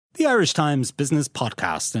the Irish Times Business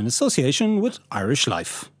Podcast in association with Irish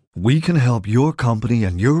Life. We can help your company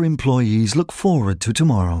and your employees look forward to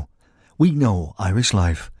tomorrow. We know Irish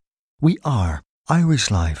Life. We are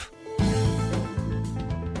Irish Life.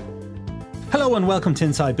 Hello and welcome to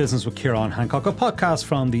Inside Business with Ciarán Hancock, a podcast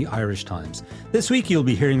from the Irish Times. This week you'll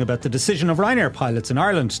be hearing about the decision of Ryanair pilots in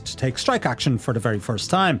Ireland to take strike action for the very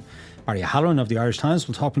first time. Barry Halloran of the Irish Times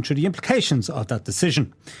will talk me through the implications of that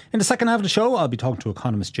decision. In the second half of the show, I'll be talking to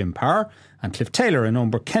economist Jim Power and Cliff Taylor and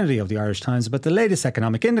Umber Kennedy of the Irish Times about the latest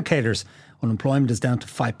economic indicators. Unemployment is down to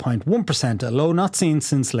 5.1%, a low not seen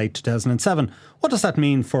since late 2007. What does that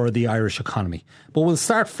mean for the Irish economy? But we'll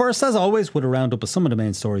start first, as always, with a roundup of some of the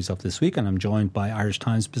main stories of this week, and I'm joined by Irish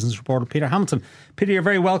Times business reporter Peter Hamilton. Peter, you're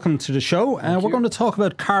very welcome to the show. We're going to talk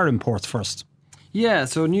about car imports first. Yeah,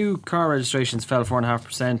 so new car registrations fell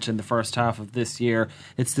 4.5% in the first half of this year.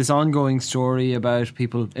 It's this ongoing story about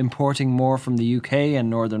people importing more from the UK and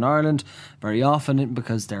Northern Ireland, very often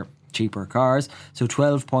because they're cheaper cars. So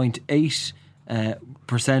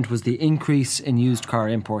 12.8% was the increase in used car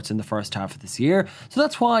imports in the first half of this year. So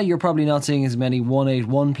that's why you're probably not seeing as many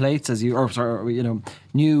 181 plates as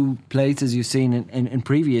new plates as you've seen in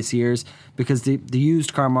previous years, because the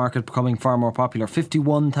used car market becoming far more popular.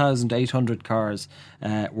 51,800 cars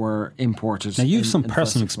were imported. Now you've some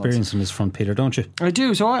personal experience on this front, Peter, don't you? I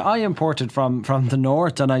do. So I imported from the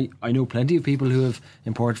north, and I know plenty of people who have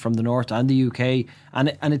imported from the north and the UK,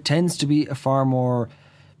 and it tends to be a far more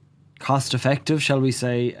cost effective, shall we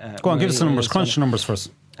say. Go on, give us the numbers. Crunch the numbers first.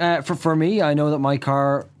 For me, I know that my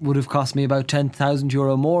car would have cost me about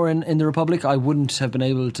 €10,000 more in the Republic. I wouldn't have been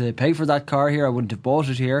able to pay for that car here. I wouldn't have bought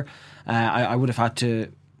it here. I would have had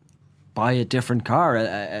to buy a different car,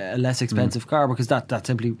 a less expensive car, because that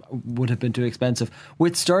simply would have been too expensive.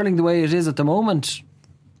 With sterling the way it is at the moment,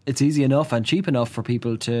 it's easy enough and cheap enough for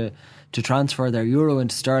people to transfer their euro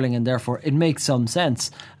into sterling, and therefore it makes some sense.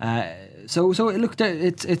 So look,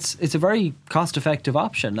 it's a very cost-effective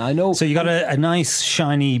option. I know. So you got a nice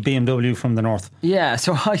shiny BMW from the north. Yeah,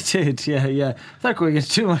 so I did. Yeah. Not going into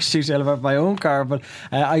too much detail about my own car, but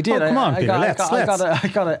I did. Oh, come on, Peter. Let's.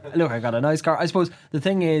 I got a nice car. I suppose the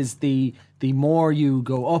thing is, the more you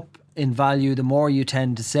go up in value, the more you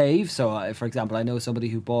tend to save. So, for example, I know somebody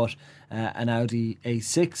who bought an Audi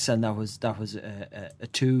A6, and that was a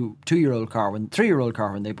 2-year-old car, 3-year-old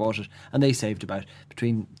car when they bought it, and they saved about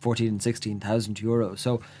between 14 and 16,000 euros.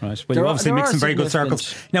 So, right. Well, you obviously mixed some very good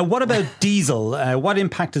circles. Now, what about diesel? What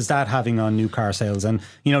impact is that having on new car sales? And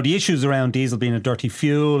the issues around diesel being a dirty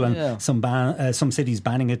fuel, and some cities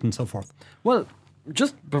banning it and so forth. Well,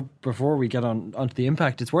 just before we get onto the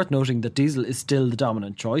impact, it's worth noting that diesel is still the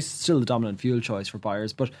dominant choice, still the dominant fuel choice for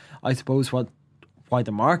buyers. But I suppose why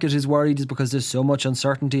the market is worried is because there's so much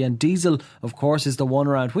uncertainty, and diesel, of course, is the one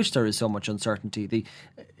around which there is so much uncertainty.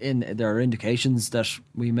 There are indications that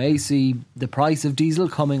we may see the price of diesel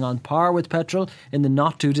coming on par with petrol in the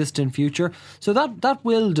not too distant future. So that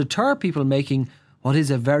will deter people making what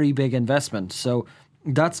is a very big investment. So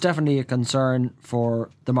that's definitely a concern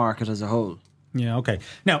for the market as a whole. Yeah, okay.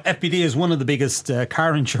 Now, FBD is one of the biggest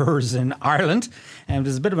car insurers in Ireland, and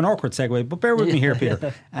there's a bit of an awkward segue, but bear with me here,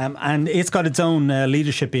 Peter. And it's got its own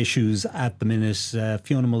leadership issues at the minute.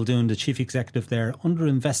 Fiona Muldoon, the chief executive there, under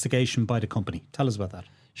investigation by the company. Tell us about that.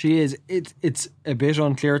 She is. It's a bit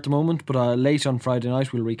unclear at the moment, but late on Friday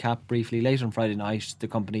night, we'll recap briefly. Late on Friday night, the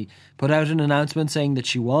company put out an announcement saying that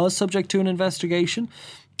she was subject to an investigation.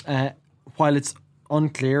 While it's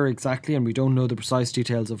unclear exactly, and we don't know the precise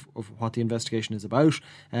details of what the investigation is about,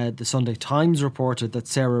 the Sunday Times reported that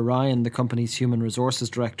Sarah Ryan, the company's human resources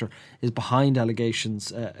director, is behind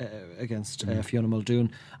allegations against Fiona Muldoon,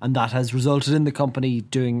 and that has resulted in the company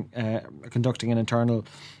conducting an internal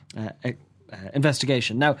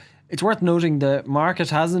investigation. Now, it's worth noting the market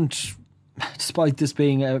hasn't, despite this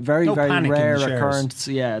being a very rare occurrence,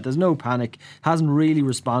 there's no panic, hasn't really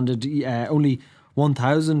responded. Only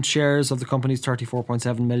 1,000 shares of the company's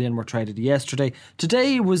 34.7 million were traded yesterday.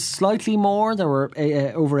 Today was slightly more. There were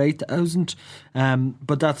over 8,000,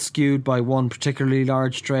 but that's skewed by one particularly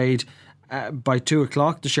large trade. By 2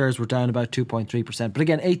 o'clock, the shares were down about 2.3%. But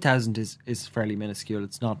again, 8,000 is fairly minuscule.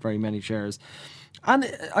 It's not very many shares.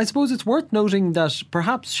 And I suppose it's worth noting that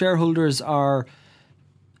perhaps shareholders are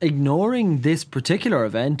ignoring this particular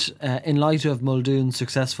event in light of Muldoon's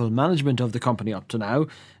successful management of the company up to now.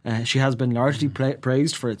 She has been largely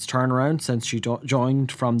praised for its turnaround since she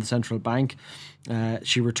joined from the central bank.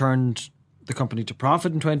 She returned the company to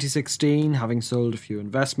profit in 2016, having sold a few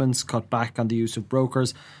investments, cut back on the use of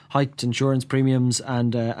brokers, hiked insurance premiums,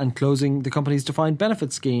 and closing the company's defined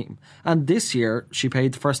benefit scheme. And this year, she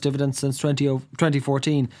paid the first dividend since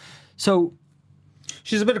 2014. So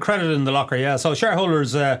She's a bit of credit in the locker, yeah. So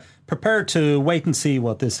shareholders prepared to wait and see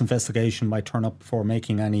what this investigation might turn up before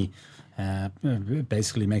making any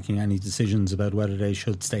decisions about whether they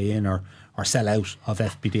should stay in or sell out of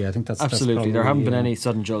FBD. I think that's absolutely. There haven't been any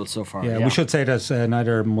sudden jolts so far. Yeah, we should say that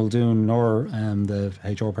neither Muldoon nor the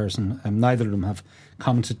HR person, neither of them have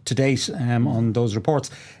commented to date on those reports.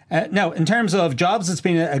 Now, in terms of jobs, it's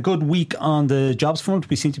been a good week on the jobs front.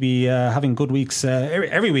 We seem to be having good weeks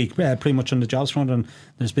every week, pretty much on the jobs front, and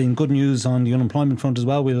there's been good news on the unemployment front as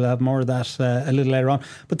well. We'll have more of that a little later on.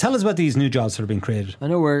 But tell us about these new jobs that are being created. I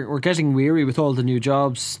know we're getting weary with all the new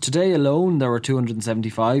jobs. Today alone, there were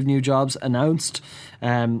 275 new jobs announced.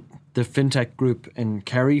 The fintech group in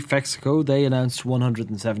Kerry, Fexco, they announced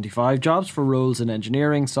 175 jobs for roles in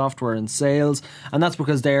engineering, software and sales, and that's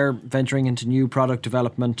because they're venturing into new product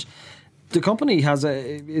development. The company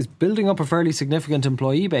is building up a fairly significant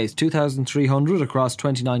employee base, 2,300 across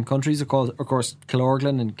 29 countries. Of course,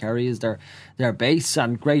 Killorglin in Kerry is their base,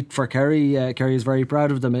 and great for Kerry. Kerry is very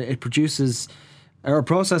proud of them. It processes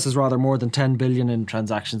more than 10 billion in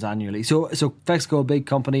transactions annually. So Fexco, a big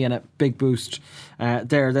company and a big boost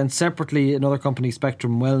there. Then separately, another company,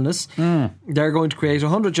 Spectrum Wellness, they're going to create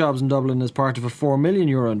 100 jobs in Dublin as part of a €4 million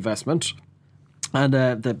investment. And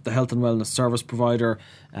the health and wellness service provider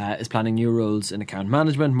is planning new roles in account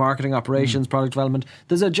management, marketing, operations, product development.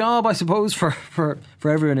 There's a job, I suppose, for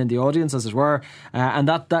everyone in the audience, as it were, and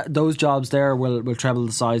that those jobs there will treble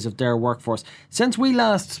the size of their workforce. Since we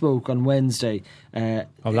last spoke on Wednesday,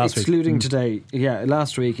 excluding today,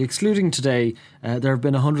 there have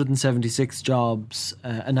been 176 jobs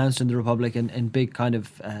announced in the Republic in big kind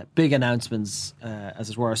of big announcements, as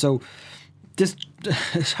it were. So this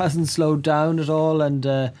hasn't slowed down at all, and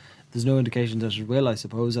there's no indication that it will, I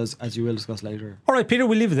suppose, as you will discuss later. All right, Peter,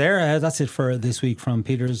 we'll leave it there. That's it for this week from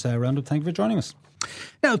Peter's Roundup. Thank you for joining us.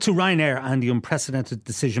 Now to Ryanair and the unprecedented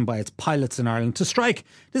decision by its pilots in Ireland to strike.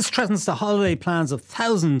 This threatens the holiday plans of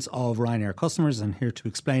thousands of Ryanair customers, and here to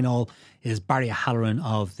explain all is Barry Halloran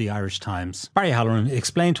of the Irish Times. Barry Halloran,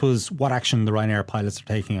 explain to us what action the Ryanair pilots are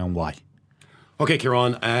taking and why. OK,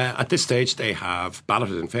 Ciarán, at this stage they have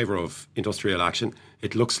balloted in favour of industrial action.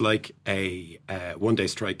 It looks like a one-day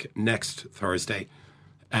strike next Thursday.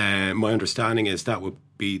 My understanding is that would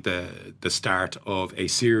be the start of a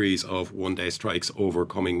series of one-day strikes over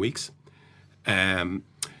coming weeks. The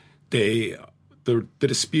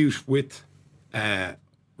dispute with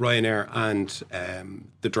Ryanair and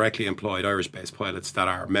the directly employed Irish-based pilots that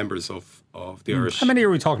are members of the Irish... How many are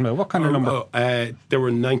we talking about? What kind of number? There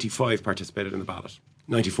were 95 participated in the ballot.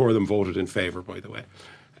 94 of them voted in favour, by the way.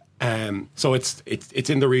 So it's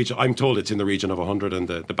in the region. I'm told it's in the region of 100, and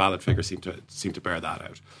the ballot figures seem to bear that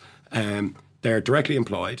out. They're directly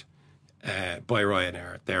employed by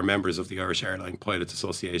Ryanair. They're members of the Irish Airline Pilots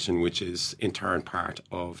Association, which is in turn part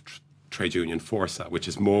of trade union Forsa, which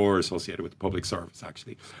is more associated with the public service,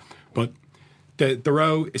 actually. But the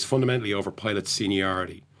row is fundamentally over pilot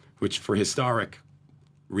seniority, which for historic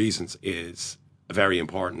reasons is very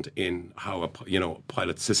important in how a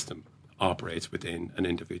pilot system operates within an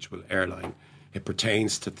individual airline. It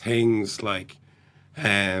pertains to things like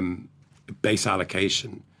base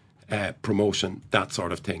allocation, promotion, that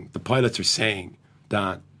sort of thing. The pilots are saying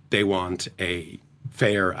that they want a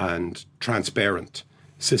fair and transparent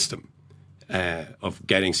system of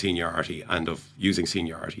getting seniority and of using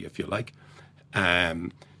seniority, if you like.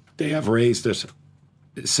 They have raised it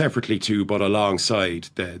separately too, but alongside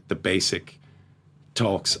the basic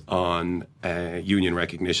talks on union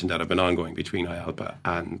recognition that have been ongoing between IALPA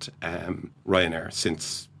and Ryanair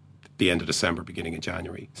since the end of December, beginning of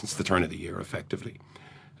January, since the turn of the year, effectively.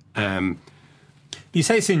 You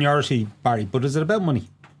say seniority, Barry, but is it about money?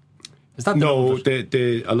 Is that no?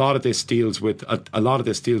 A lot of this deals with the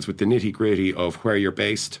nitty gritty of where you're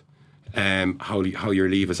based, how your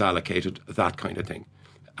leave is allocated, that kind of thing,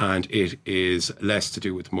 and it is less to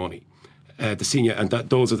do with money.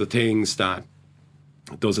 Those are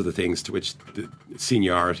the things to which the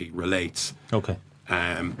seniority relates. Okay.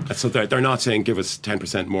 So they're not saying give us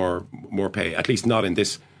 10% more pay, at least not in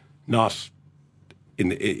this, not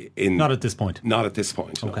at this point. Not at this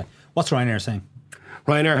point. Okay. No. What's Ryanair saying?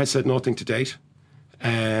 Ryanair has said nothing to date.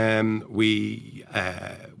 We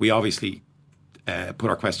obviously put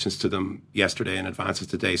our questions to them yesterday in advance of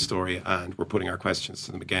today's story, and we're putting our questions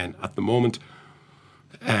to them again at the moment.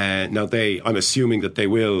 Now I'm assuming that they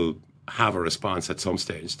will have a response at some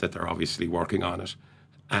stage, that they're obviously working on it,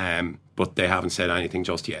 but they haven't said anything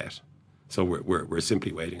just yet. So we're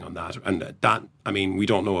simply waiting on that. And we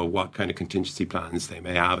don't know what kind of contingency plans they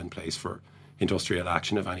may have in place for industrial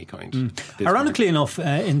action of any kind. Ironically enough,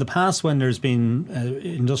 in the past when there's been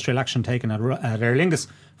industrial action taken at Aer Lingus,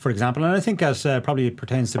 for example, and I think that probably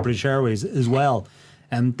pertains to British Airways as well,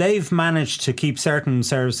 they've managed to keep certain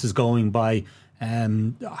services going by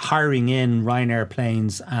hiring in Ryanair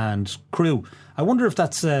planes and crew. I wonder if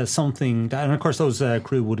that's something that, and of course those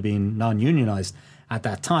crew would have been non-unionised at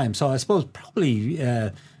that time. So I suppose probably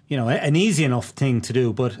an easy enough thing to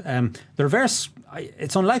do. But the reverse,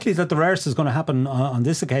 it's unlikely that the reverse is going to happen on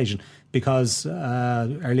this occasion, because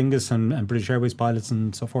Aer Lingus and British Airways pilots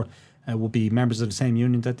and so forth will be members of the same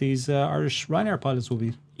union that these Irish Ryanair pilots will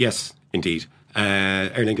be. Yes, indeed.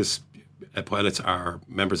 Aer Lingus pilots are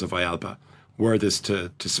members of IALPA. Were this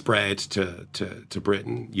to spread to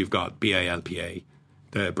Britain, you've got BALPA,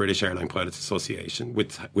 the British Airline Pilots Association,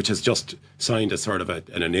 which has just signed a sort of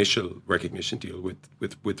an initial recognition deal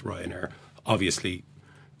with Ryanair. Obviously,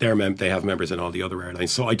 they have members in all the other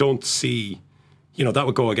airlines. So I don't see, that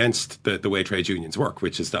would go against the way trade unions work,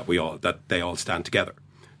 which is that they all stand together.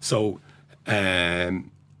 So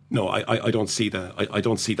no, I don't see that. I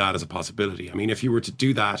don't see that as a possibility. I mean, if you were to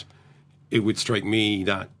do that, it would strike me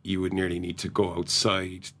that you would nearly need to go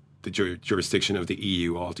outside the jurisdiction of the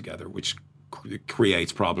EU altogether, which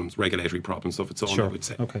creates problems, regulatory problems of its own, sure. I would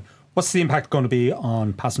say. Okay. What's the impact going to be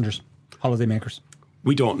on passengers, holidaymakers?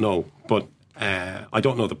 We don't know, but I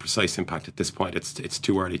don't know the precise impact at this point. It's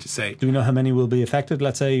too early to say. Do we know how many will be affected,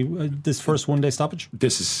 let's say, this first one-day stoppage?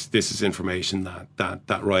 This is information that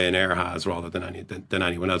Ryanair has rather than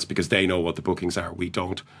anyone else, because they know what the bookings are. We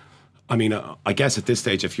don't. I mean, I guess at this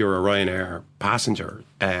stage, if you're a Ryanair passenger,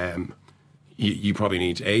 you probably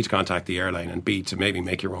need A, to contact the airline, and B, to maybe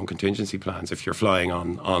make your own contingency plans if you're flying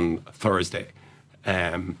on Thursday.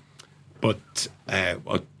 But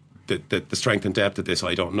the strength and depth of this,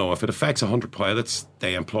 I don't know. If it affects 100 pilots,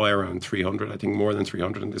 they employ around 300, I think more than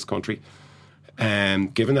 300 in this country.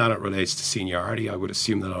 Given that it relates to seniority, I would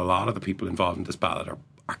assume that a lot of the people involved in this ballot are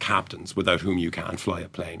captains without whom you can't fly a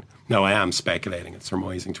plane. Now, I am speculating and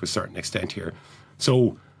surmising to a certain extent here.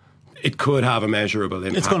 So it could have a measurable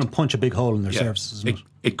impact. It's going to punch a big hole in their services, isn't it?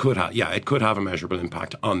 It could have a measurable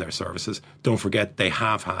impact on their services. Don't forget, they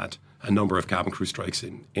have had a number of cabin crew strikes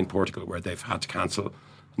in Portugal where they've had to cancel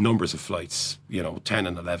numbers of flights, 10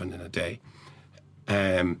 and 11 in a day.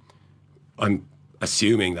 I'm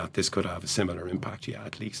assuming that this could have a similar impact,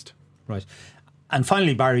 at least. Right. And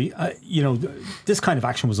finally, Barry, this kind of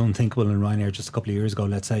action was unthinkable in Ryanair just a couple of years ago,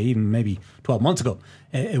 let's say, even maybe 12 months ago.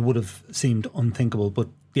 It would have seemed unthinkable. But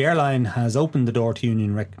the airline has opened the door to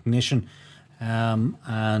union recognition,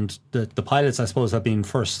 and the pilots, I suppose, have been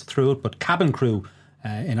first through it, but cabin crew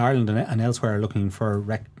in Ireland and elsewhere are looking for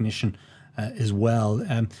recognition as well.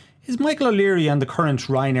 Is Michael O'Leary and the current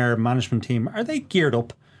Ryanair management team, are they geared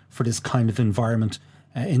up for this kind of environment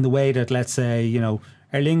in the way that, let's say,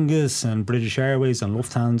 Aer Lingus and British Airways and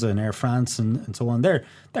Lufthansa and Air France and so on, they're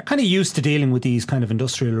kind of used to dealing with these kind of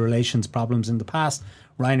industrial relations problems in the past.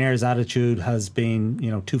 Ryanair's attitude has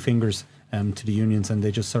been, two fingers to the unions, and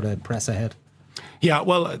they just sort of press ahead. Yeah,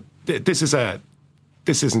 well, this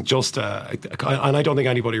isn't just and I don't think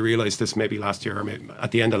anybody realised this maybe last year or maybe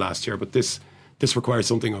at the end of last year, but this requires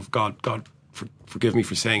something of God forgive me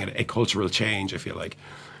for saying it, a cultural change, if you like.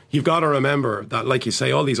 You've got to remember that, like you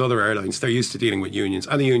say, all these other airlines, they're used to dealing with unions,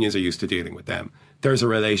 and the unions are used to dealing with them. There's a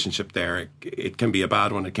relationship there. It can be a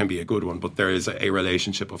bad one, it can be a good one, but there is a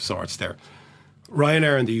relationship of sorts there.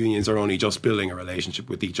 Ryanair and the unions are only just building a relationship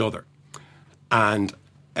with each other. And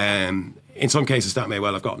in some cases, that may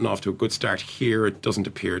well have gotten off to a good start. Here, it doesn't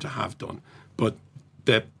appear to have done. But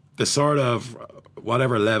the sort of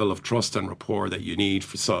whatever level of trust and rapport that you need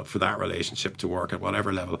for that relationship to work at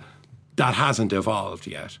whatever level, that hasn't evolved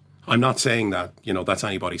yet. I'm not saying that, that's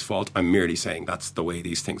anybody's fault. I'm merely saying that's the way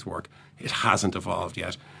these things work. It hasn't evolved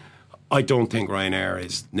yet. I don't think Ryanair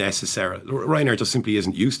just simply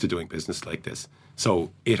isn't used to doing business like this.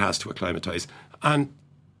 So it has to acclimatise. And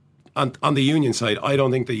on the union side, I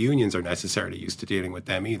don't think the unions are necessarily used to dealing with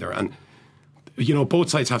them either. And, both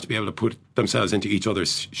sides have to be able to put themselves into each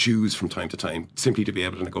other's shoes from time to time, simply to be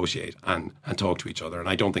able to negotiate and talk to each other. And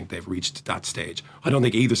I don't think they've reached that stage. I don't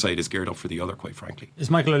think either side is geared up for the other, quite frankly. Is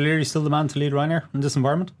Michael O'Leary still the man to lead Ryanair in this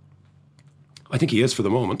environment? I think he is for the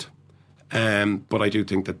moment. But I do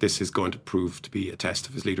think that this is going to prove to be a test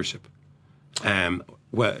of his leadership.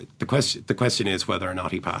 Well, the question is whether or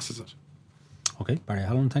not he passes it. Okay, Barry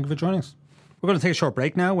Halloran, thank you for joining us. We're going to take a short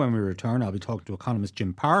break now. When we return, I'll be talking to economist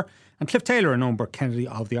Jim Power and Cliff Taylor and Owen Burke-Kennedy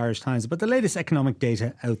of the Irish Times about the latest economic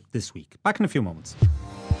data out this week. Back in a few moments.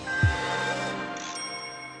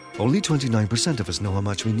 Only 29% of us know how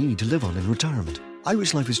much we need to live on in retirement.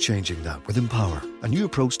 Irish Life is changing that with Empower, a new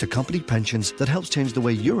approach to company pensions that helps change the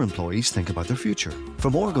way your employees think about their future.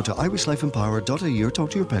 For more, go to irishlifeempower.ie or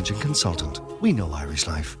talk to your pension consultant. We know Irish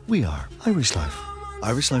Life. We are Irish Life.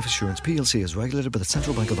 Irish Life Assurance PLC is regulated by the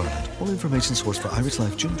Central Bank of Ireland. All information sourced for Irish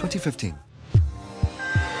Life June 2015.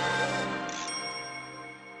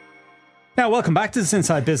 Now, welcome back to this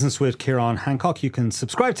Inside Business with Ciarán Hancock. You can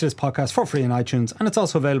subscribe to this podcast for free on iTunes, and it's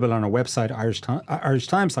also available on our website,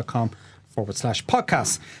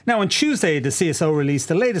 irishtimes.com/podcasts. Now, on Tuesday, the CSO released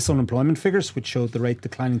the latest unemployment figures, which showed the rate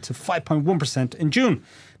declining to 5.1% in June.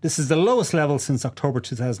 This is the lowest level since October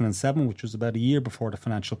 2007, which was about a year before the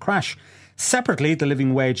financial crash. Separately, the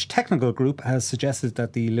Living Wage Technical Group has suggested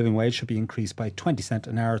that the living wage should be increased by 20 cents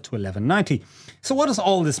an hour to $11.90. So what does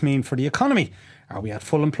all this mean for the economy? Are we at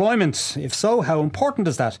full employment? If so, how important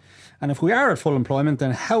is that? And if we are at full employment,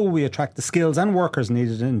 then how will we attract the skills and workers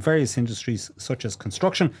needed in various industries such as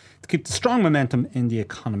construction to keep the strong momentum in the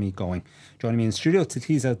economy going? Joining me in studio to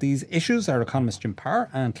tease out these issues are economist Jim Power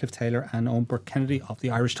and Cliff Taylor and Owen Burke-Kennedy of the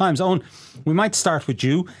Irish Times. Owen, we might start with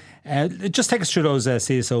you. Just take us through those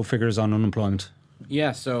CSO figures on unemployment.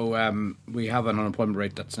 Yeah, so we have an unemployment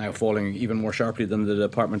rate that's now falling even more sharply than the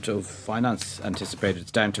Department of Finance anticipated.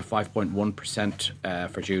 It's down to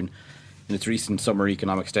 5.1% for June. In its recent summer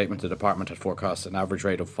economic statement, the department had forecast an average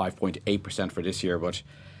rate of 5.8% for this year, but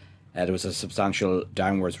there was a substantial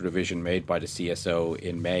downwards revision made by the CSO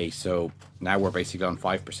in May. So now we're basically on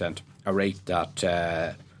 5%, a rate that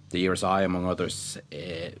the ERSI, among others,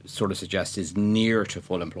 sort of suggests is near to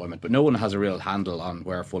full employment. But no one has a real handle on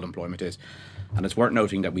where full employment is. And it's worth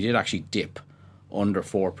noting that we did actually dip under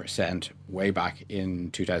 4% way back in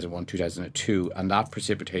 2001, 2002, and that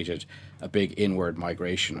precipitated a big inward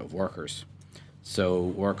migration of workers. So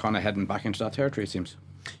we're kind of heading back into that territory, it seems.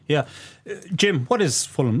 Yeah. Jim, what is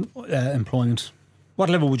full employment? What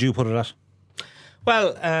level would you put it at?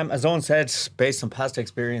 Well, as Owen said, based on past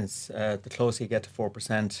experience, the closer you get to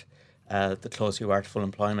 4%, the closer you are to full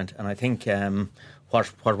employment. And I think what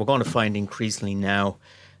we're going to find increasingly now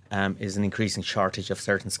is an increasing shortage of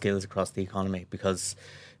certain skills across the economy because,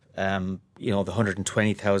 the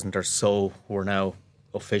 120,000 or so who are now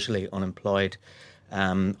officially unemployed,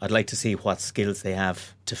 I'd like to see what skills they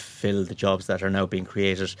have to fill the jobs that are now being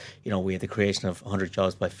created. You know, we had the creation of 100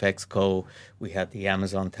 jobs by Fexco. We had the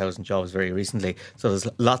Amazon 1,000 jobs very recently. So there's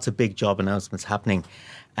lots of big job announcements happening.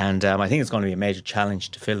 And I think it's going to be a major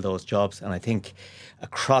challenge to fill those jobs. And I think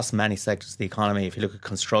across many sectors of the economy, if you look at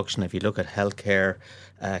construction, if you look at healthcare,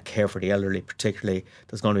 care for the elderly particularly,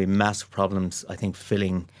 there's going to be massive problems, I think,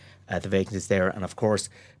 filling the vacancies there. And of course,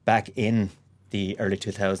 back in the early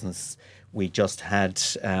 2000s, we just had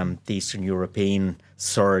the Eastern European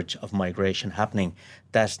surge of migration happening.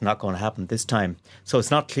 That's not going to happen this time. So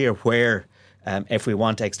it's not clear where, if we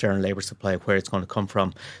want external labour supply, where it's going to come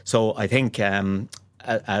from. So I think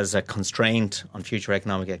as a constraint on future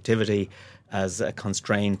economic activity, as a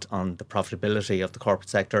constraint on the profitability of the corporate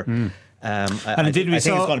sector, I think it's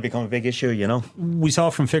going to become a big issue, you know. We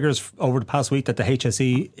saw from figures over the past week that the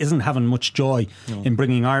HSE isn't having much joy in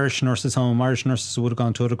bringing Irish nurses home. Irish nurses who would have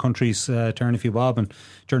gone to other countries to earn a few bob, and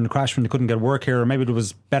during the crash when they couldn't get work here, or maybe there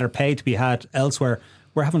was better pay to be had elsewhere.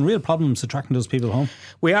 We're having real problems attracting those people home.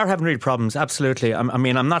 We are having real problems, absolutely. I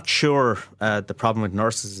mean, I'm not sure the problem with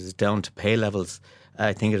nurses is down to pay levels.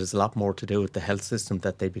 I think it has a lot more to do with the health system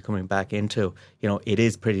that they'd be coming back into. You know, it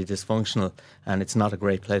is pretty dysfunctional and it's not a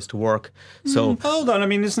great place to work. So hold on, I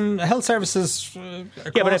mean, isn't health services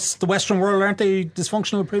across the Western world, aren't they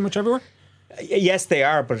dysfunctional pretty much everywhere? Yes, they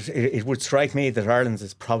are, but it would strike me that Ireland's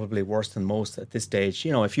is probably worse than most at this stage.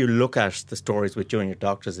 You know, if you look at the stories with junior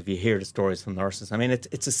doctors, if you hear the stories from nurses, I mean,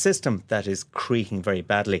 it's a system that is creaking very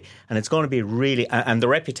badly, and it's going to be really, and the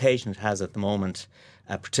reputation it has at the moment,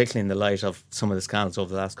 particularly in the light of some of the scandals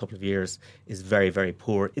over the last couple of years, is very, very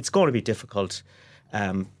poor. It's going to be difficult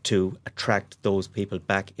to attract those people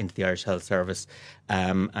back into the Irish Health Service.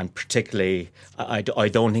 And particularly, I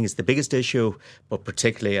don't think it's the biggest issue, but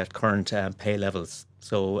particularly at current pay levels.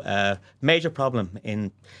 So major problem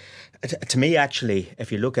to me, actually,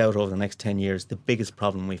 if you look out over the next 10 years, the biggest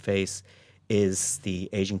problem we face is the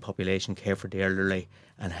ageing population, care for the elderly,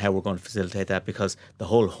 and how we're going to facilitate that, because the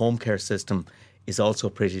whole home care system is also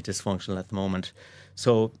pretty dysfunctional at the moment.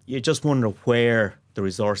 So you just wonder where the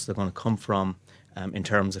resources are going to come from in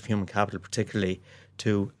terms of human capital, particularly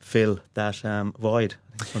to fill that void. I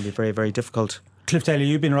think it's going to be very, very difficult. Cliff Taylor,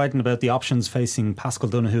 you've been writing about the options facing Paschal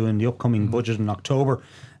Donohoe in the upcoming budget in October.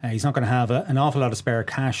 He's not going to have an awful lot of spare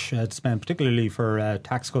cash to spend, particularly for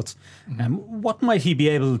tax cuts. What might he be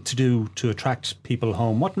able to do to attract people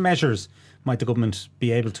home? What measures might the government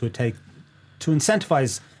be able to take to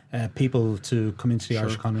incentivise people to come into the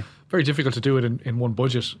Irish economy? Very difficult to do it in one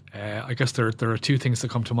budget. I guess there are two things that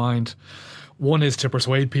come to mind. One is to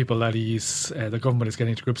persuade people that the government is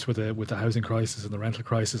getting to grips with the housing crisis and the rental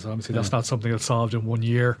crisis. Obviously, that's not something that's solved in 1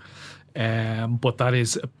 year. But that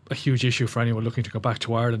is a huge issue for anyone looking to go back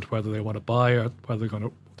to Ireland, whether they want to buy or whether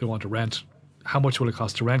they want to rent. How much will it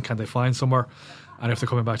cost to rent? Can they find somewhere? And if they're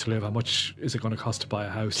coming back to live, how much is it going to cost to buy a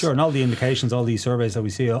house? Sure, and all the indications, all these surveys that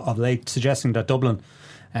we see of late suggesting that Dublin,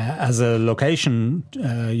 as a location,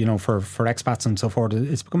 for expats and so forth,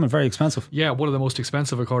 it's becoming very expensive. Yeah, one of the most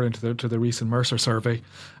expensive according to the recent Mercer survey.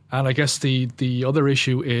 And I guess the other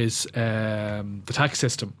issue is the tax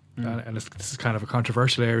system. And this is kind of a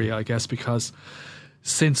controversial area, I guess, because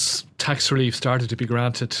since tax relief started to be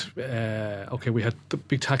granted, we had the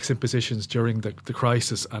big tax impositions during the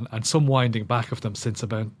crisis and some winding back of them since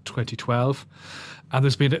about 2012. And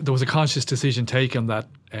there was a conscious decision taken that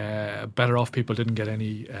better off people didn't got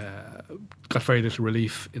very little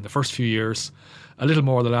relief in the first few years, a little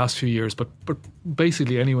more the last few years, but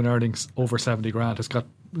basically anyone earning over 70 grand has got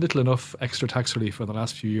little enough extra tax relief in the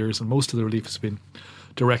last few years, and most of the relief has been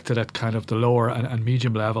directed at kind of the lower and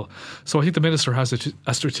medium level. So I think the Minister has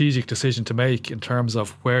a strategic decision to make in terms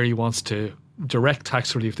of where he wants to direct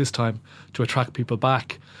tax relief this time to attract people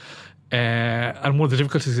back. And one of the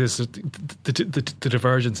difficulties is the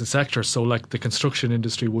divergence in sectors. So like the construction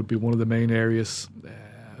industry would be one of the main areas,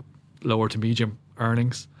 lower to medium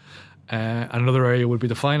earnings. And another area would be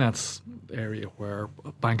the finance area, where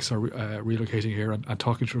banks are relocating here, and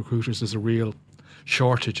talking to recruiters, there's a real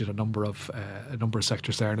shortage in a number of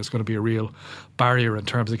sectors there, and it's going to be a real barrier in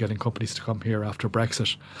terms of getting companies to come here after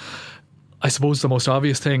Brexit. I suppose the most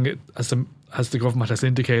obvious thing, as the government has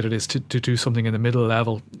indicated, is to do something in the middle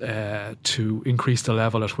level to increase the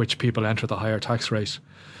level at which people enter the higher tax rate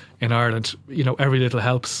in Ireland. Every little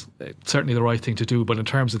helps. It's certainly the right thing to do, but in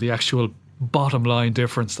terms of the actual bottom line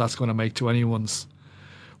difference that's going to make to anyone's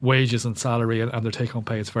wages and salary and their take-home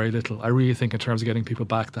pay, it's very little. I really think in terms of getting people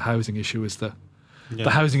back, the housing issue is the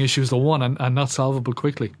one, and not solvable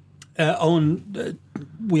quickly. Owen,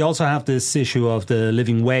 we also have this issue of the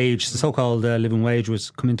living wage. The so-called living wage was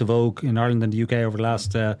come into vogue in Ireland and the UK over the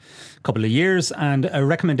last couple of years, and a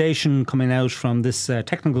recommendation coming out from this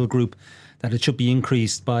technical group that it should be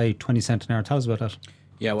increased by 20 cents an hour. Tell us about that.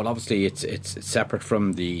 Yeah, well, obviously it's separate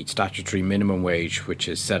from the statutory minimum wage, which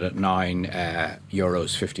is set at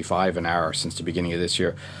 €9.55 an hour since the beginning of this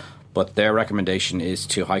year. But their recommendation is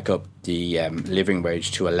to hike up the living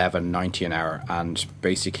wage to $11.90 an hour, and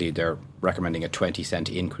basically they're recommending a 20-cent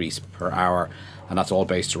increase per hour, and that's all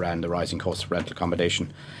based around the rising cost of rental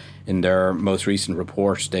accommodation. In their most recent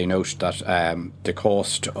report, they note that the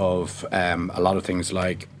cost of a lot of things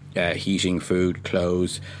like heating, food,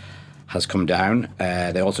 clothes has come down.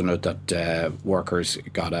 They also note that workers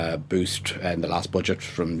got a boost in the last budget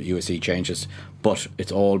from USC changes, but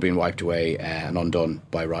it's all been wiped away and undone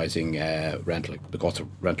by rising the cost of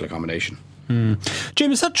rental accommodation.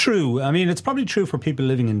 Jim, is that true? I mean, it's probably true for people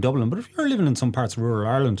living in Dublin, but if you're living in some parts of rural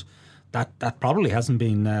Ireland, that probably hasn't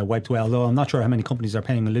been wiped away, although I'm not sure how many companies are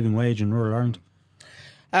paying a living wage in rural Ireland.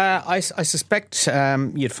 I suspect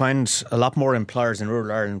you'd find a lot more employers in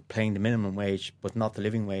rural Ireland paying the minimum wage, but not the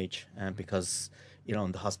living wage, because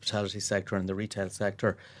in the hospitality sector and the retail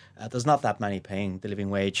sector, there's not that many paying the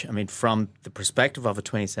living wage. I mean, from the perspective of a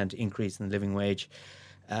 20-cent increase in the living wage,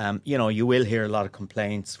 you will hear a lot of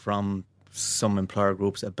complaints from some employer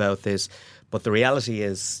groups about this, but the reality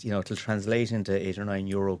is, it'll translate into €8 or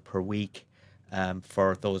 €9 per week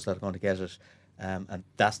for those that are going to get it. And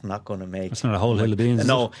that's not going to make... That's not a whole hill of beans.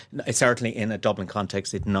 No, it's certainly in a Dublin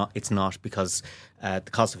context, it's not, because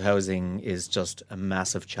the cost of housing is just a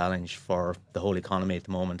massive challenge for the whole economy at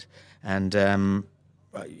the moment. And,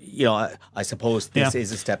 I suppose this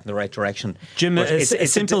is a step in the right direction. Jim, it's a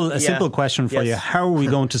simple question for you. How are we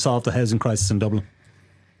going to solve the housing crisis in Dublin?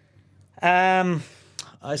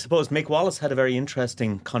 I suppose Mick Wallace had a very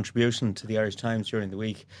interesting contribution to the Irish Times during the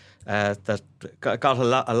week that got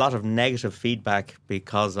a lot of negative feedback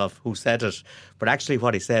because of who said it. But actually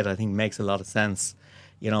what he said, I think, makes a lot of sense.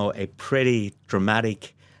 A pretty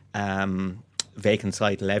dramatic vacant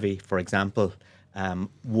site levy, for example,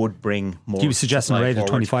 would bring more. He was suggesting a rate of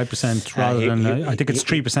 25% rather than, I think it's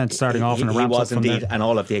 3% starting off, and it ramps up from there. And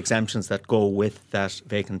all of the exemptions that go with that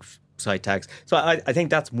vacant site tax. So I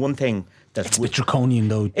think that's one thing. It's a bit draconian,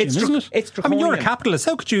 though, isn't it? It's draconian. I mean, you're a capitalist.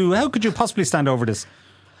 How could you possibly stand over this?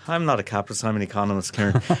 I'm not a capitalist. I'm an economist,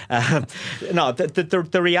 Kieran. No,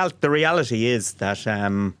 the reality is that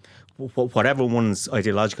whatever one's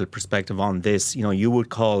ideological perspective on this, you would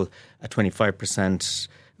call a 25%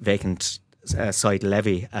 vacant site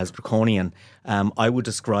levy as draconian. I would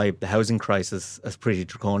describe the housing crisis as pretty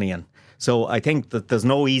draconian. So I think that there's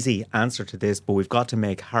no easy answer to this, but we've got to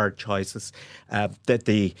make hard choices. That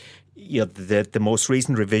the most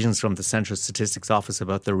recent revisions from the Central Statistics Office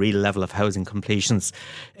about the real level of housing completions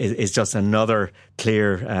is just another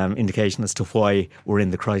clear indication as to why we're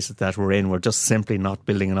in the crisis that we're in. We're just simply not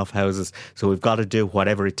building enough houses. So we've got to do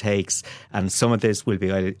whatever it takes. And some of this will be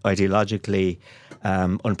ideologically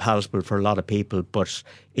unpalatable for a lot of people, but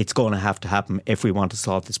it's going to have to happen if we want to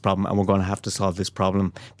solve this problem. And we're going to have to solve this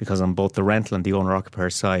problem because on both the rental and the owner-occupier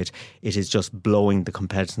side, it is just blowing the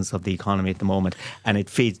competitiveness of the economy at the moment. And it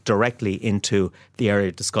feeds directly into the area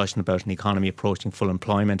of discussion about an economy approaching full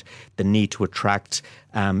employment, the need to attract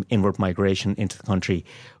inward migration into the country.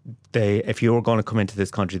 If you were going to come into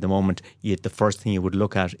this country at the moment, the first thing you would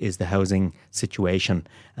look at is the housing situation,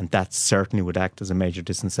 and that certainly would act as a major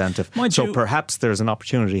disincentive. So perhaps there's an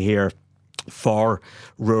opportunity here for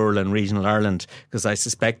rural and regional Ireland, because I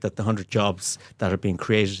suspect that the 100 jobs that are being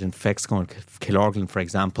created in Fexco and Killorglin, for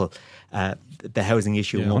example, the housing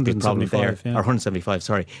issue won't be a problem there. Yeah. Or 175,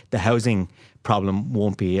 sorry. The housing problem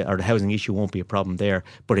won't be, or the housing issue won't be a problem there.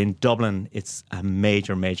 But in Dublin, it's a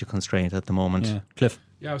major, major constraint at the moment. Yeah. Cliff?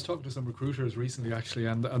 Yeah, I was talking to some recruiters recently, actually,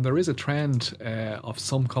 and there is a trend of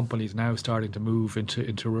some companies now starting to move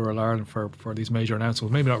into rural Ireland for these major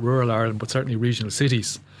announcements. Maybe not rural Ireland, but certainly regional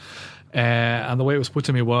cities. And the way it was put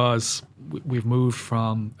to me was we've moved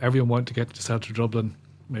from everyone wanting to get to central Dublin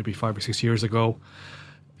maybe 5 or 6 years ago.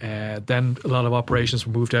 Then a lot of operations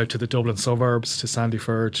were moved out to the Dublin suburbs, to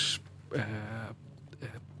Sandyford,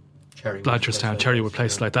 Blanchardstown, Cherrywood,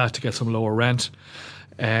 places like that to get some lower rent.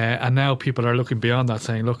 And now people are looking beyond that,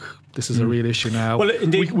 saying, look, this is a real issue now. Well,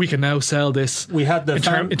 we can now sell this. We had the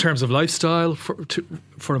in terms of lifestyle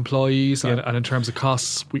for employees, and in terms of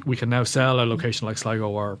costs, we can now sell a location like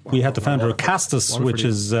Sligo. We had the founder of Castus, which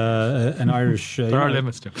is an Irish... there are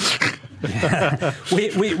limits to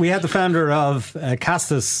we had the founder of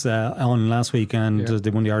Castus on last week, and they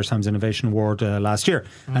won the Irish Times Innovation Award last year.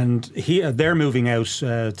 And they're moving out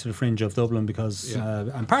to the fringe of Dublin because,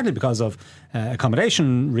 and partly because of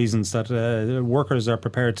accommodation reasons, that workers are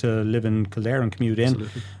prepared to live in Kildare and commute in.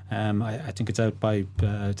 I think it's out by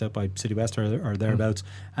City West or thereabouts,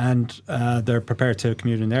 and they're prepared to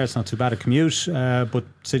commute in there. It's not too bad a commute, but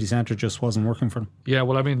city centre just wasn't working for them. Yeah,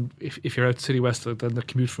 well, I mean, if you're out City West, then the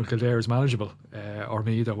commute from Kildare is manageable, or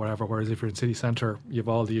Meath or whatever. Whereas if you're in city centre, you have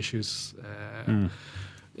all the issues.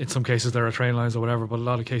 In some cases, there are train lines or whatever, but a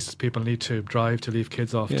lot of cases, people need to drive to leave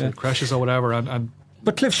kids off to creches or whatever, and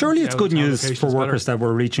but Cliff, surely it's good news for workers that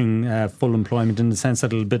we're reaching full employment, in the sense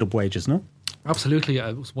that it'll bid up wages, no? Absolutely.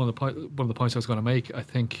 It was one of the points I was going to make. I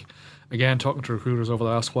think, again, talking to recruiters over the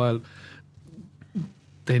last while,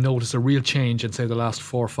 they notice a real change in, say, the last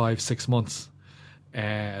 4, 5, 6 months.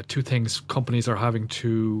 Two things: companies are having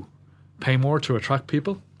to pay more to attract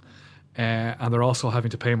people, and they're also having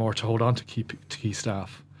to pay more to hold on to key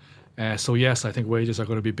staff. So yes, I think wages are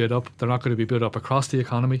going to be bid up. They're not going to be bid up across the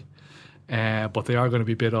economy. But they are going to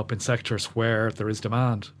be bid up in sectors where there is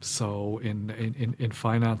demand. So in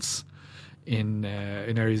finance, in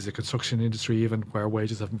areas of the construction industry, even where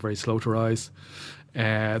wages have been very slow to rise,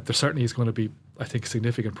 there certainly is going to be, I think,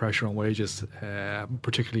 significant pressure on wages,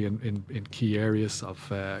 particularly in key areas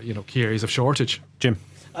of shortage. Jim,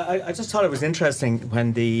 I just thought it was interesting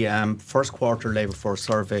when the first quarter labour force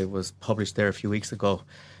survey was published there a few weeks ago.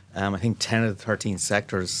 I think 10 of the 13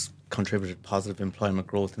 sectors contributed positive employment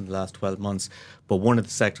growth in the last 12 months. But one of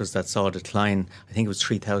the sectors that saw a decline, I think it was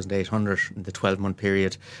 3,800 in the 12-month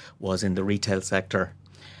period, was in the retail sector.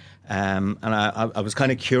 And I was kind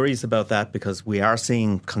of curious about that, because we are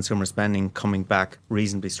seeing consumer spending coming back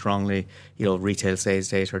reasonably strongly. Retail sales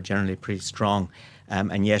data are generally pretty strong,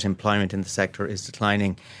 and yet employment in the sector is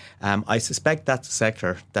declining. I suspect that's a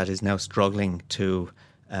sector that is now struggling to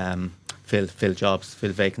fill jobs,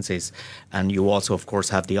 fill vacancies. And you also, of course,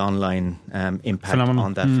 have the online impact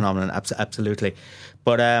on that phenomenon. Absolutely.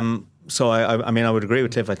 But so I would agree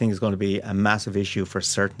with Cliff. I think it's going to be a massive issue for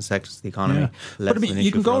certain sectors of the economy. But you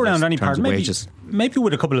can go around any part, maybe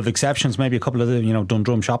with a couple of exceptions, maybe a couple of the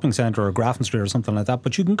Dundrum Shopping Centre or Grafton Street or something like that.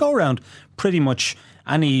 But you can go around pretty much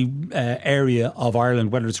any area of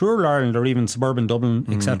Ireland, whether it's rural Ireland or even suburban Dublin,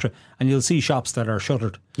 etc., and you'll see shops that are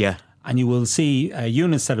shuttered. Yeah. And you will see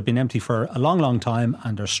units that have been empty for a long, long time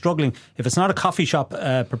and are struggling. If it's not a coffee shop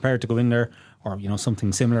prepared to go in there, or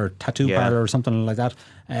something similar, tattoo parlour or something like that,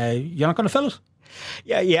 you're not going to fill it.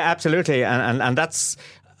 Yeah, absolutely. And that's,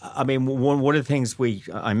 I mean, one of the things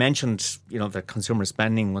I mentioned, that consumer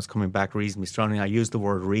spending was coming back reasonably strongly. I use the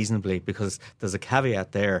word reasonably because there's a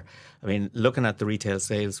caveat there. I mean, looking at the retail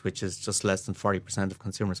sales, which is just less than 40% of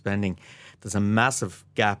consumer spending, there's a massive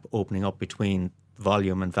gap opening up between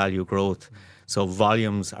volume and value growth. So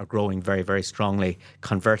volumes are growing very, very strongly.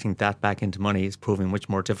 Converting that back into money is proving much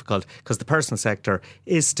more difficult because the personal sector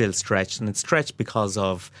is still stretched, and it's stretched because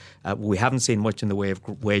of we haven't seen much in the way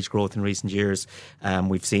of wage growth in recent years.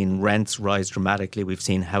 We've seen rents rise dramatically. We've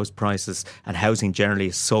seen house prices, and housing generally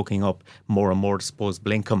is soaking up more and more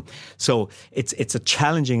disposable income. So it's a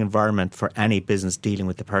challenging environment for any business dealing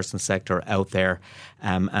with the personal sector out there,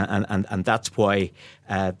 and that's why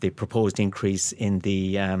the proposed increase in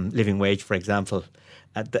the living wage, for example,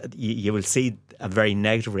 you will see a very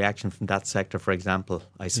negative reaction from that sector, for example,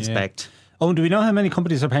 I suspect. Yeah. Oh, do we know how many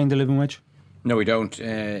companies are paying the living wage? No, we don't.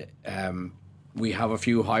 We have a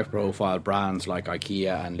few high-profile brands like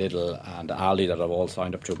IKEA and Lidl and Aldi that have all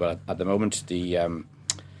signed up to it, but at the moment, the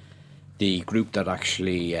group that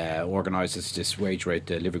actually organises this wage rate,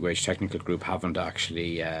 the Living Wage Technical Group, haven't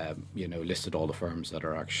actually listed all the firms that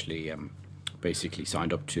are actually basically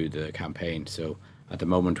signed up to the campaign. So at the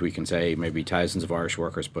moment, we can say maybe thousands of Irish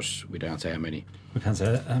workers, but we don't say how many. We can't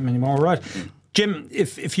say how many more, right? Jim,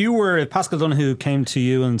 if Paschal Donoghue came to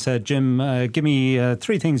you and said, Jim, give me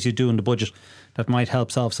 3 things you do in the budget that might help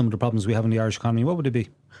solve some of the problems we have in the Irish economy, what would it be?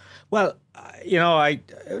 Well,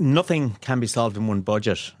 nothing can be solved in one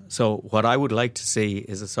budget. So what I would like to see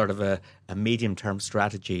is a sort of a medium-term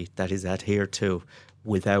strategy that is adhered to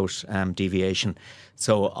without deviation.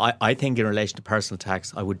 So I think in relation to personal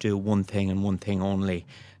tax, I would do one thing and one thing only.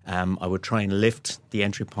 I would try and lift the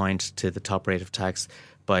entry point to the top rate of tax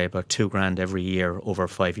by about $2,000 every year over a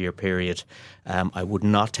 5-year period. I would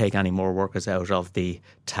not take any more workers out of the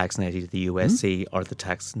tax net, either the USC or the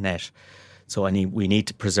tax net. So we need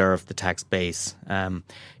to preserve the tax base.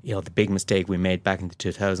 The big mistake we made back in the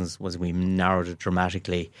 2000s was we narrowed it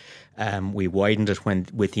dramatically. We widened it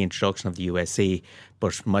with the introduction of the USC,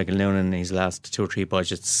 but Michael Noonan in his last 2 or 3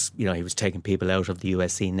 budgets, he was taking people out of the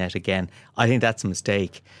USC net again. I think that's a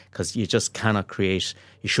mistake because you just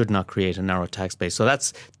you should not create a narrow tax base. So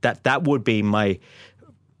that would be my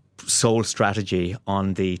sole strategy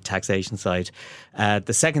on the taxation side.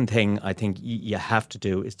 The second thing I think you have to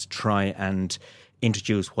do is to try and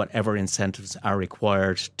introduce whatever incentives are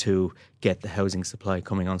required to get the housing supply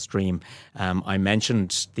coming on stream. I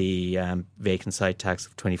mentioned the vacant site tax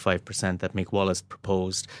of 25% that Mick Wallace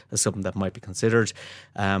proposed as something that might be considered.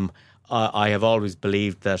 I have always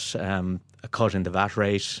believed that a cut in the VAT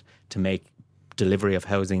rate to make delivery of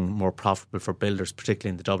housing more profitable for builders,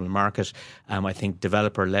 particularly in the Dublin market. I think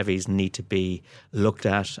developer levies need to be looked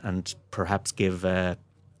at and perhaps give a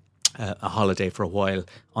holiday for a while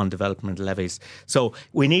on development levies. So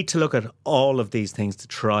we need to look at all of these things to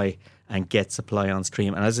try and get supply on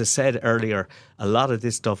stream. And as I said earlier, a lot of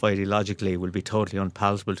this stuff ideologically will be totally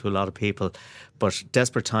unpalatable to a lot of people, but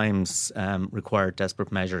desperate times require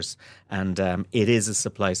desperate measures, and it is a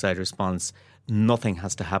supply side response. Nothing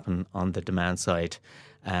has to happen on the demand side.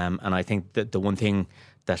 And I think that the one thing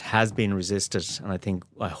that has been resisted, and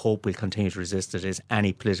I hope we'll continue to resist it, is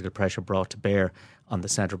any political pressure brought to bear on the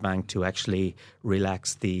central bank to actually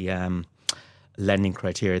relax the lending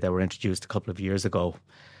criteria that were introduced a couple of years ago.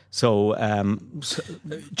 So,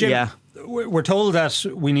 Jim, we're told that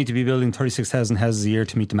we need to be building 36,000 houses a year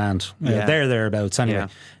to meet demand. Thereabouts anyway. Yeah.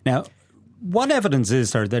 Now, what evidence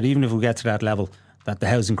is there that even if we get to that level, that the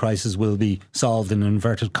housing crisis will be solved in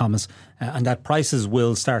inverted commas and that prices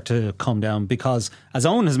will start to come down? Because as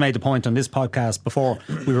Owen has made the point on this podcast before,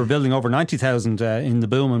 we were building over 90,000 in the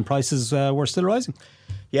boom and prices were still rising.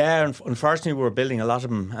 Yeah, unfortunately we were building a lot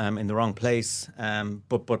of them in the wrong place.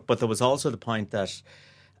 But there was also the point that,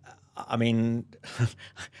 I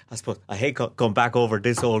suppose I hate going back over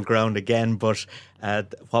this old ground again, but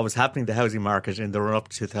what was happening in the housing market in the run-up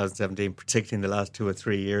to 2017, particularly in the last 2 or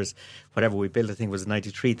 3 years, whatever we built, I think was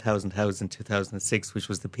 93,000 houses in 2006, which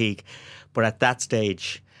was the peak. But at that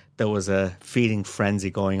stage, there was a feeding frenzy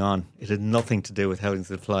going on. It had nothing to do with housing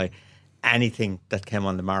supply. Anything that came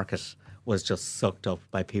on the market was just sucked up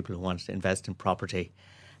by people who wanted to invest in property.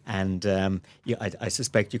 And I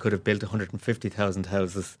suspect you could have built 150,000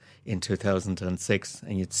 houses in 2006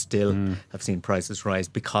 and you'd still have seen prices rise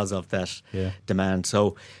because of that demand.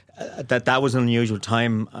 So that was an unusual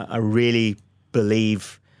time. I really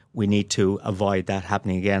believe we need to avoid that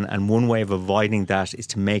happening again. And one way of avoiding that is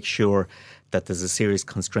to make sure that there's a serious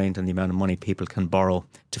constraint on the amount of money people can borrow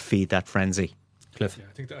to feed that frenzy. Cliff?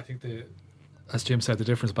 Yeah, I think as Jim said, the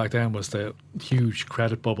difference back then was the huge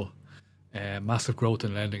credit bubble. massive growth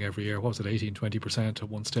in lending every year. What was it, 18-20% at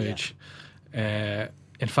one stage?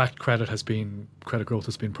 In fact, credit growth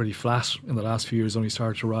has been pretty flat in the last few years. Only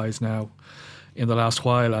started to rise now in the last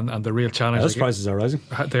while, and the real challenge. House prices are rising.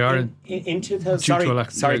 They are in 2000.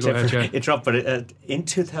 Sorry to interrupt, but in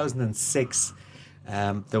 2006,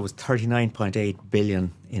 there was 39.8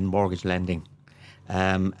 billion in mortgage lending.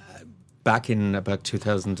 Back in about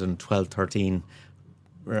 2012-13,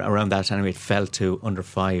 around that time, it fell to under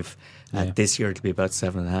 5. This year it'll be about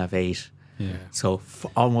 7.5, 8. Yeah. So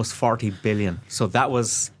almost 40 billion. So that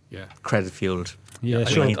was credit fueled. Yeah,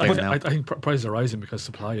 sure. I think prices are rising because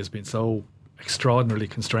supply has been so extraordinarily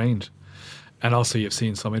constrained, and also you've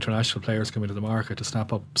seen some international players come into the market to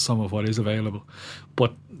snap up some of what is available.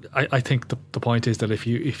 But I think the point is that if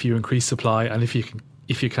you increase supply, and if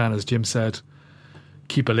you can, as Jim said,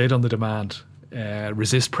 keep a lid on the demand,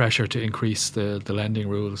 resist pressure to increase the lending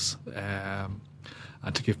rules,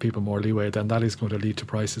 and to give people more leeway, then that is going to lead to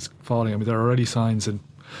prices falling. I mean, there are already signs, and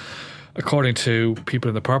according to people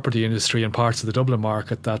in the property industry and parts of the Dublin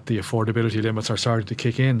market, that the affordability limits are starting to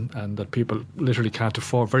kick in, and that people literally can't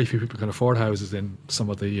afford. Very few people can afford houses in some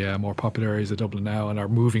of the more popular areas of Dublin now, and are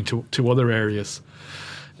moving to other areas.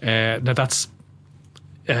 Now that's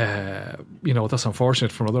that's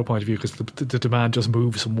unfortunate from another point of view, because the demand just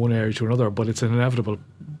moves from one area to another, but it's an inevitable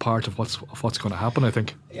part of what's going to happen, I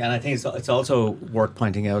think. Yeah, and I think it's also worth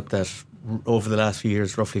pointing out that over the last few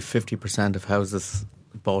years, roughly 50% of houses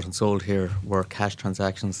bought and sold here were cash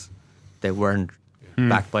transactions. They weren't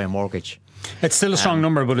backed by a mortgage. It's still a strong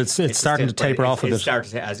number, but it's starting to taper off a bit. It's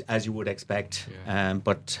starting to, as you would expect. Yeah.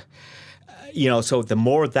 But so the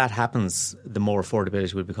more that happens, the more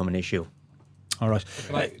affordability will become an issue. All right.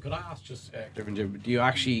 Could I ask just, do you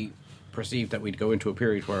actually perceive that we'd go into a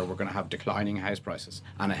period where we're going to have declining house prices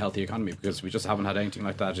and a healthy economy? Because we just haven't had anything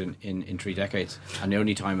like that in 3 decades. And the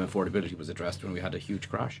only time affordability was addressed when we had a huge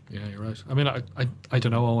crash. Yeah, you're right. I mean, I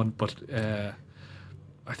don't know, Owen, but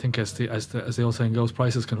I think as the old saying goes,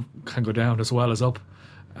 prices can go down as well as up.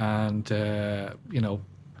 And,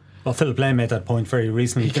 Well, Philip Lane made that point very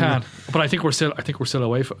recently. He can, but I think we're still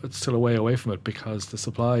a way away from it, because the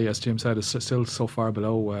supply, as Jim said, is still so far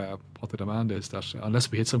below what the demand is, that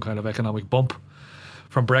unless we hit some kind of economic bump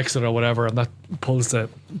from Brexit or whatever, and that pulls the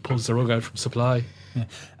rug out from supply. Yeah.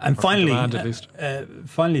 And finally, demand, at least.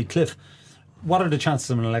 Finally, Cliff, what are the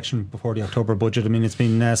chances of an election before the October budget? I mean, it's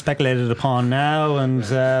been speculated upon now,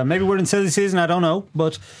 and maybe we're in silly season, I don't know,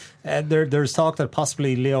 but there's talk that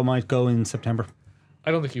possibly Leo might go in September. I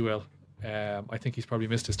don't think he will. I think he's probably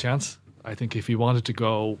missed his chance. I think if he wanted to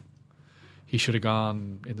go, he should have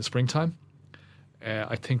gone in the springtime.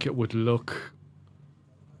 I think it would look...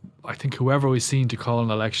 I think whoever we've seen to call an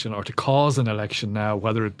election or to cause an election now,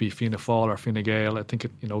 whether it be Fianna Fáil or Fine Gael, I think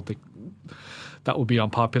that would be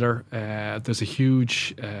unpopular. There's a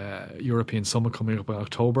huge European summit coming up in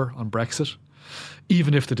October on Brexit.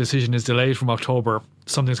 Even if the decision is delayed from October,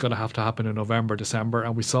 something's going to have to happen in November, December.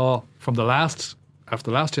 And we saw from after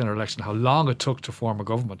the last general election how long it took to form a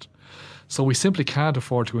government. So we simply can't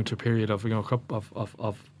afford to go into a period of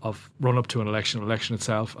run up to an election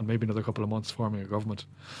itself, and maybe another couple of months forming a government,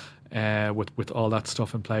 with all that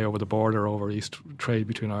stuff in play over the border, over East trade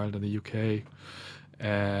between Ireland and the UK.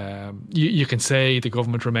 You can say the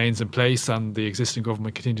government remains in place and the existing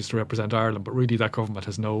government continues to represent Ireland, but really that government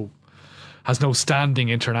has no standing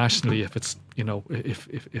internationally if it's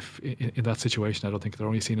if in that situation. I don't think they're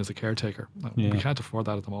only seen as a caretaker. We can't afford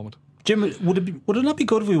that at the moment. Jim, would it not be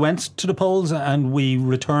good if we went to the polls and we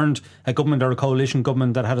returned a government or a coalition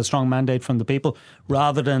government that had a strong mandate from the people,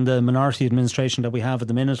 rather than the minority administration that we have at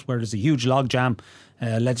the minute, where there's a huge logjam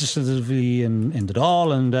legislatively in the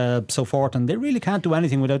Dáil and so forth, and they really can't do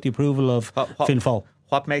anything without the approval of Fianna Fáil?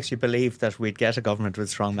 What makes you believe that we'd get a government with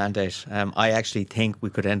a strong mandate? I actually think we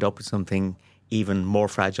could end up with something even more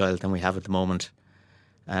fragile than we have at the moment.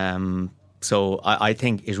 So I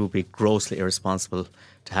think it would be grossly irresponsible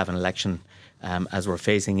to have an election as we're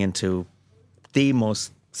facing into the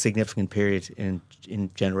most significant period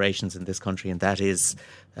in generations in this country, and that is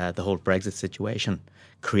the whole Brexit situation.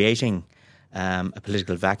 Creating a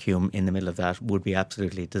political vacuum in the middle of that would be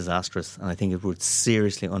absolutely disastrous, and I think it would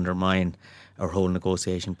seriously undermine our whole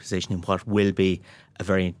negotiation position in what will be a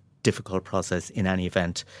very difficult process in any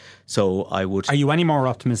event. So I would... Are you any more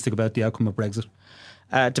optimistic about the outcome of Brexit?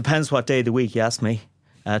 Depends what day of the week you ask me,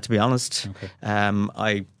 to be honest. Okay.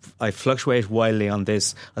 I fluctuate wildly on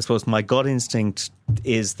this. I suppose my gut instinct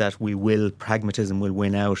is that pragmatism will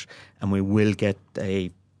win out, and we will get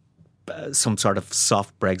some sort of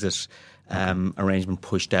soft Brexit arrangement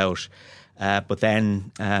pushed out. But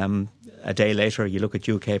then a day later, you look at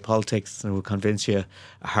UK politics and it will convince you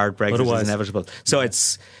a hard Brexit is inevitable. So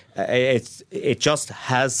it just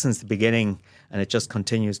has since the beginning, and it just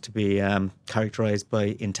continues to be characterised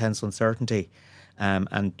by intense uncertainty.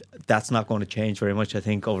 And that's not going to change very much, I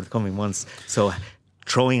think, over the coming months. So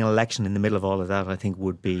throwing an election in the middle of all of that, I think,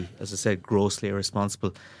 would be, as I said, grossly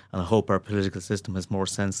irresponsible. And I hope our political system has more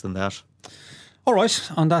sense than that. All right,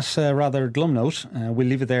 on that rather glum note, we'll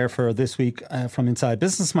leave it there for this week from Inside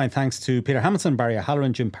Business. My thanks to Peter Hamilton, Barry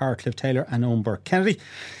O'Halloran, Jim Power, Cliff Taylor and Owen Burke-Kennedy.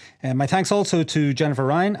 My thanks also to Jennifer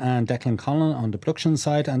Ryan and Declan Conlon on the production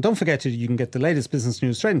side. And don't forget, you can get the latest business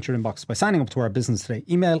news straight into your inbox by signing up to our Business Today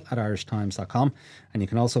email at irishtimes.com. And you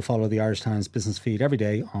can also follow the Irish Times business feed every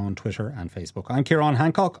day on Twitter and Facebook. I'm Ciarán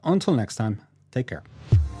Hancock. Until next time, take care.